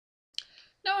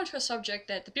Now onto a subject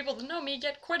that the people that know me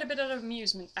get quite a bit of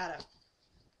amusement out of.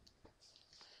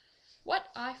 What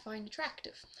I find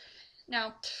attractive.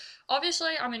 Now,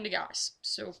 obviously I'm into guys,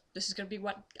 so this is going to be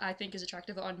what I think is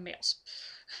attractive on males.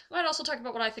 I might also talk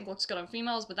about what I think looks good on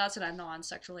females, but that's in a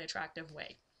non-sexually attractive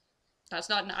way. That's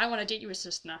not an I want to date you, it's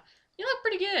just a you look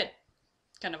pretty good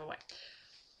kind of a way.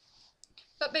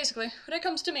 But basically, when it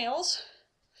comes to males,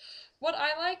 what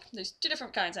I like, there's two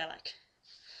different kinds I like.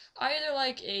 I either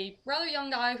like a rather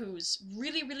young guy who's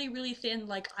really thin,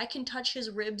 like I can touch his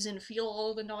ribs and feel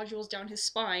all the nodules down his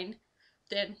spine,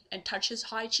 and touch his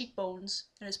high cheekbones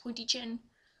and his pointy chin.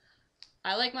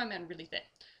 I like my men really thin.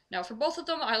 Now for both of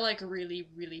them, I like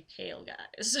really pale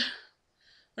guys.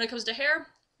 When it comes to hair,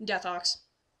 death ox.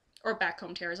 Or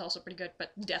backcombed hair is also pretty good,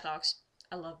 but death ox.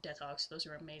 I love death ox, those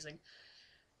are amazing.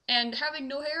 And having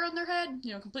no hair on their head,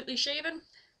 completely shaven,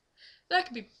 that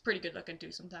can be pretty good looking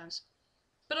too sometimes.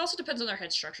 But it also depends on their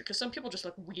head structure, because some people just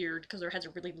look weird because their heads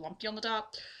are really lumpy on the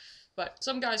top. But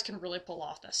some guys can really pull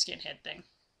off the skinhead thing.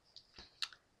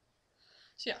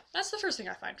 So yeah, that's the first thing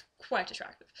I find quite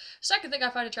attractive. Second thing I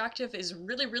find attractive is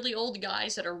really old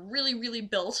guys that are really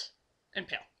built and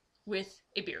pale, with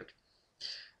a beard.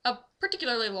 A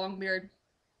particularly long beard,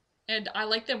 and I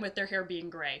like them with their hair being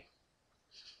gray.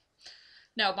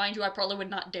 Now, mind you, I probably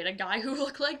would not date a guy who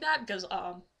looked like that, because,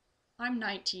 I'm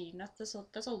 19. That's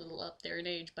a little up there in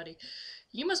age, buddy.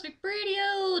 You must be pretty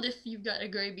old if you've got a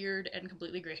gray beard and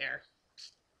completely gray hair.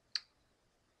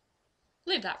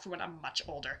 Leave that for when I'm much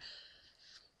older.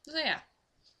 So yeah.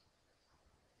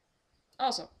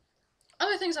 Also,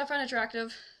 other things I find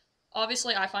attractive.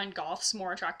 Obviously, I find goths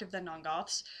more attractive than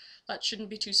non-goths. That shouldn't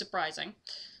be too surprising.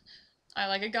 I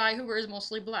like a guy who wears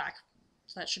mostly black,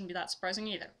 so that shouldn't be that surprising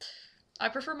either. I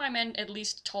prefer my men at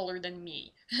least taller than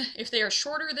me. If they are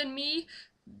shorter than me,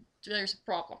 there's a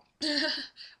problem.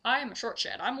 I am a short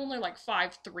shed. I'm only like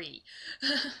 5'3".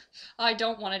 I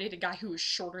don't want to date a guy who is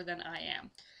shorter than I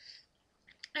am.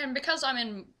 And because I'm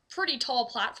in pretty tall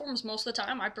platforms most of the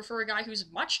time, I prefer a guy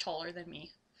who's much taller than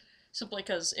me. Simply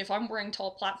because if I'm wearing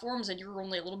tall platforms and you're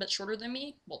only a little bit shorter than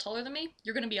me, well, taller than me,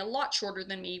 you're going to be a lot shorter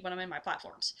than me when I'm in my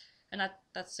platforms. And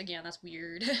that's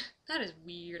weird. That is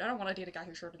weird. I don't want to date a guy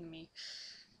who's shorter than me.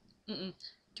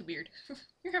 Too weird.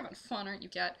 You're having fun, aren't you,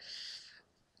 cat?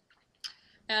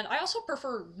 And I also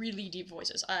prefer really deep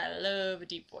voices. I love a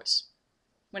deep voice.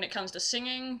 When it comes to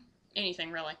singing,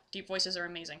 anything really. Deep voices are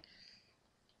amazing.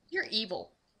 You're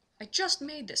evil. I just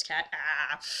made this, cat.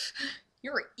 Ah.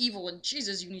 You're evil, and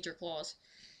Jesus, you need your claws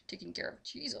taken care of.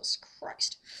 Jesus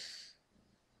Christ.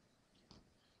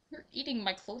 You're eating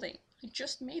my clothing. I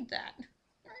just made that.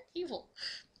 You're evil.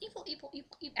 Evil.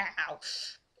 Ow.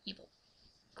 Evil.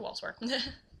 Go elsewhere.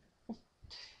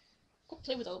 Go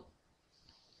play with old.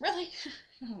 Really?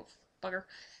 Oh, bugger.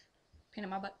 Pain in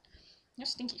my butt. You're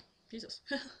stinky. Jesus.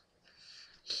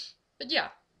 But yeah.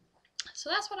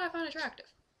 So that's what I find attractive.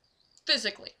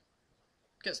 Physically.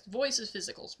 Because voice is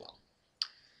physical as well.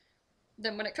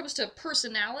 Then when it comes to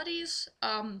personalities,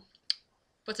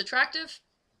 what's attractive?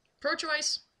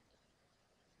 Pro-choice.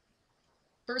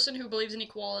 Person who believes in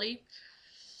equality.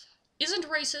 Isn't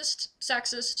racist,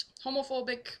 sexist,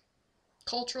 homophobic,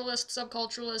 culturalist,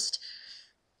 subculturalist,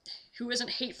 who isn't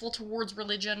hateful towards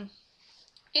religion,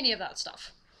 any of that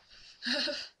stuff.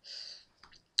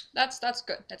 That's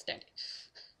good, that's dandy.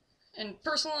 And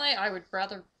personally, I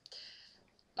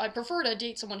prefer to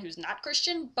date someone who's not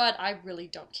Christian, but I really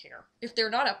don't care. If they're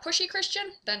not a pushy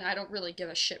Christian, then I don't really give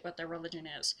a shit what their religion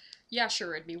is. Yeah,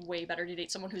 sure, it'd be way better to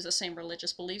date someone who's the same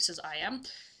religious beliefs as I am,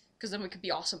 because then we could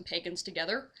be awesome pagans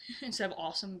together, instead of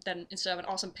an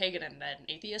awesome pagan and an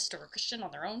atheist or a Christian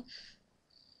on their own.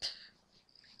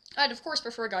 I'd of course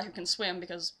prefer a guy who can swim,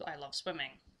 because I love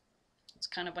swimming. It's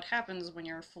kind of what happens when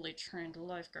you're a fully trained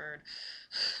lifeguard.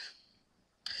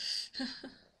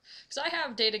 Because I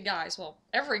have dated guys, well,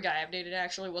 every guy I've dated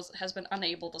actually has been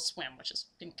unable to swim, which has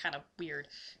been kind of weird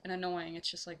and annoying. It's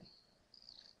just like,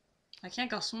 I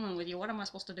can't go swimming with you, what am I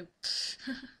supposed to do?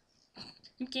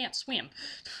 You can't swim.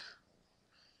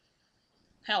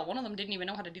 Hell, one of them didn't even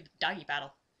know how to do the doggy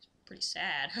paddle. It's pretty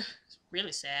sad. It's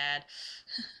really sad.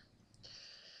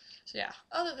 So yeah,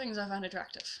 other things I find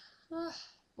attractive.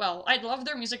 Well, I'd love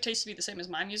their music taste to be the same as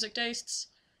my music tastes.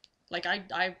 Like,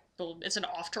 it's an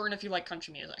off-turn if you like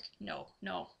country music. No.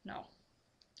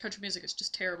 Country music is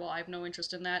just terrible. I have no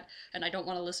interest in that, and I don't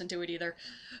want to listen to it either.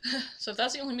 So if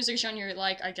that's the only music genre you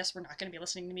like, I guess we're not going to be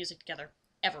listening to music together.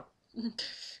 Ever.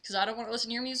 Because I don't want to listen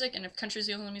to your music, and if country's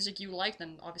the only music you like,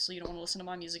 then obviously you don't want to listen to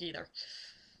my music either.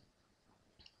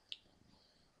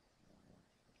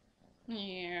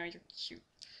 Yeah, you're cute.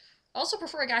 I also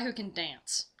prefer a guy who can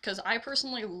dance, because I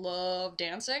personally love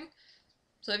dancing,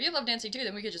 So if you love dancing too,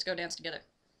 then we could just go dance together.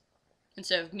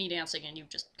 Instead of me dancing and you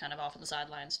just kind of off on the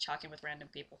sidelines, chalking with random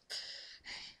people.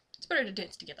 It's better to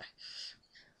dance together.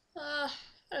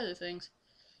 Other things.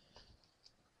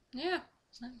 Yeah,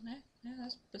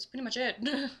 that's pretty much it.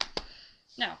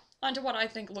 Now, on to what I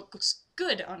think looks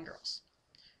good on girls.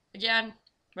 Again,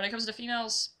 when it comes to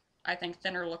females, I think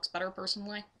thinner looks better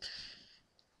personally.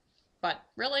 But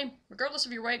really, regardless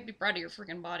of your weight, be proud of your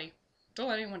freaking body. Don't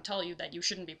let anyone tell you that you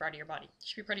shouldn't be proud of your body. You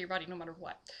should be proud of your body no matter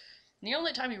what. And the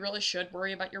only time you really should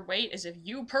worry about your weight is if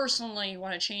you personally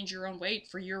want to change your own weight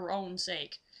for your own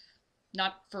sake.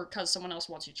 Not for because someone else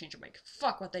wants you to change your weight.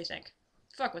 Fuck what they think.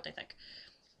 Fuck what they think.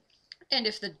 And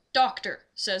if the doctor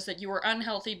says that you are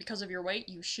unhealthy because of your weight,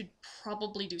 you should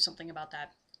probably do something about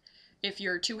that. If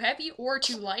you're too heavy or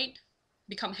too light,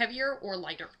 become heavier or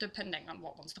lighter, depending on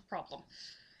what one's the problem.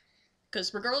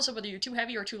 Because regardless of whether you're too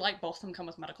heavy or too light, both of them come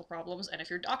with medical problems, and if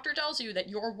your doctor tells you that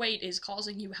your weight is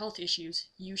causing you health issues,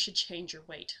 you should change your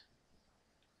weight.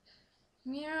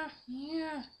 Yeah.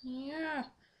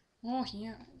 Oh,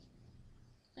 yeah.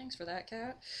 Thanks for that,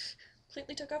 cat.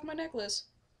 Completely took off my necklace.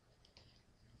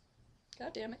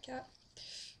 God damn it, cat.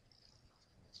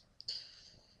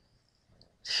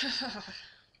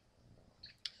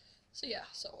 So yeah,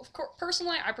 so of course,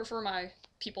 personally, I prefer my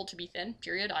people to be thin,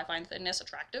 period. I find thinness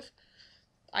attractive.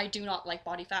 I do not like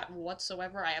body fat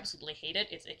whatsoever. I absolutely hate it.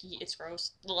 It's icky, it's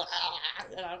gross, and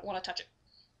I don't want to touch it.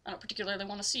 I don't particularly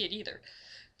want to see it either.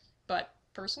 But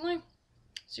personally,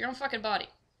 it's your own fucking body.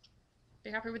 Be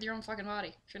happy with your own fucking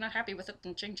body. If you're not happy with it,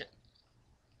 then change it.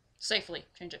 Safely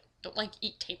change it. Don't like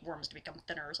eat tapeworms to become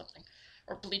thinner or something,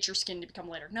 or bleach your skin to become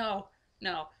lighter. No,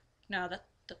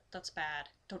 that's bad.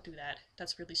 Don't do that.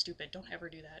 That's really stupid. Don't ever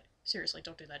do that. Seriously,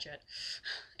 don't do that shit.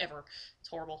 Ever. It's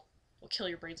horrible. It'll kill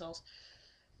your brain cells.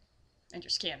 And your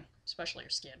skin. Especially your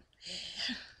skin.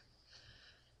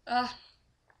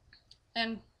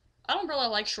 And I don't really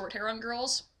like short hair on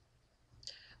girls.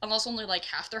 Unless only like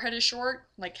half their head is short.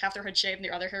 Like half their head shaved and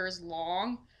the other hair is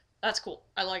long. That's cool.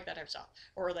 I like that hairstyle.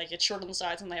 Or like it's short on the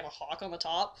sides and they have a hawk on the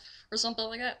top. Or something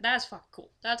like that. That's fucking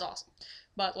cool. That's awesome.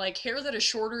 But like hair that is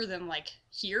shorter than like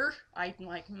here, I'm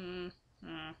like,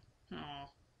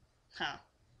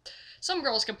 Some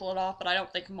girls can pull it off, but I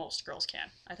don't think most girls can.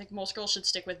 I think most girls should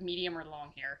stick with medium or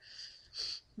long hair.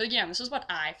 But again, this is what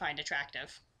I find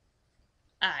attractive.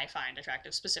 I find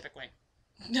attractive specifically.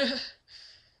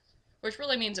 Which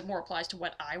really means it more applies to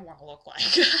what I want to look like.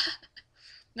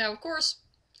 Now, of course,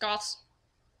 goths,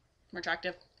 more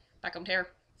attractive. Backcombed hair,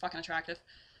 fucking attractive.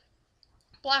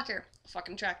 Black hair,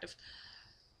 fucking attractive.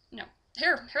 No,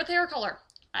 hair with hair color.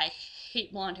 I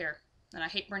hate blonde hair, and I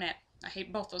hate brunette. I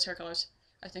hate both those hair colors.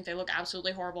 I think they look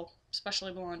absolutely horrible,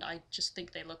 especially blonde. I just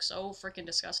think they look so freaking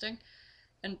disgusting.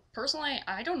 And personally,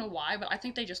 I don't know why, but I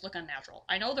think they just look unnatural.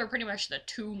 I know they're pretty much the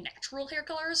two natural hair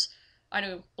colors. I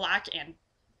know black and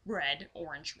red,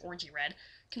 orangey red,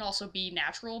 can also be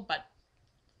natural, but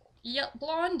yeah,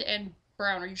 blonde and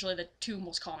brown are usually the two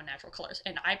most common natural colors,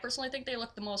 and I personally think they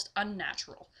look the most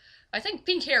unnatural. I think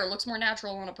pink hair looks more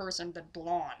natural on a person than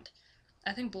blonde.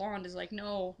 I think blonde is like,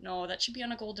 no, that should be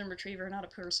on a golden retriever, not a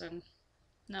person.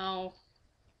 No.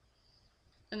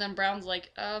 And then brown's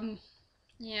like,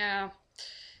 yeah.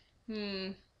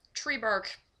 Tree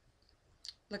bark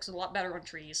looks a lot better on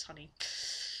trees, honey.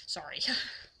 Sorry.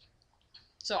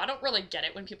 So I don't really get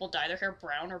it when people dye their hair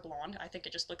brown or blonde. I think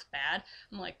it just looks bad.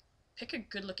 I'm like, pick a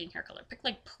good-looking hair color. Pick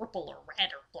like purple or red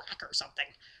or black or something.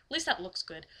 At least that looks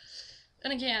good.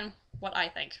 And again, what I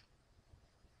think.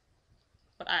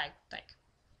 I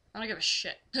don't give a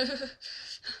shit.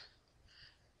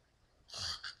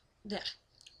 Yeah.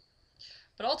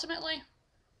 But ultimately,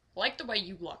 like the way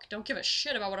you look. Don't give a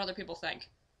shit about what other people think.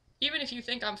 Even if you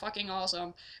think I'm fucking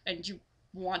awesome and you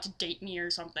want to date me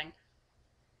or something.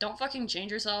 Don't fucking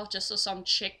change yourself just so some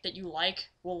chick that you like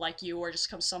will like you, or just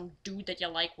because some dude that you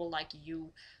like will like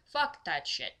you. Fuck that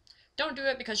shit. Don't do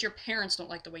it because your parents don't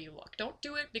like the way you look. Don't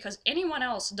do it because anyone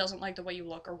else doesn't like the way you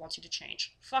look or wants you to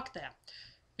change. Fuck them.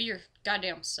 Be your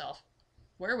goddamn self.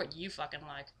 Wear what you fucking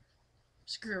like.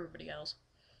 Screw everybody else.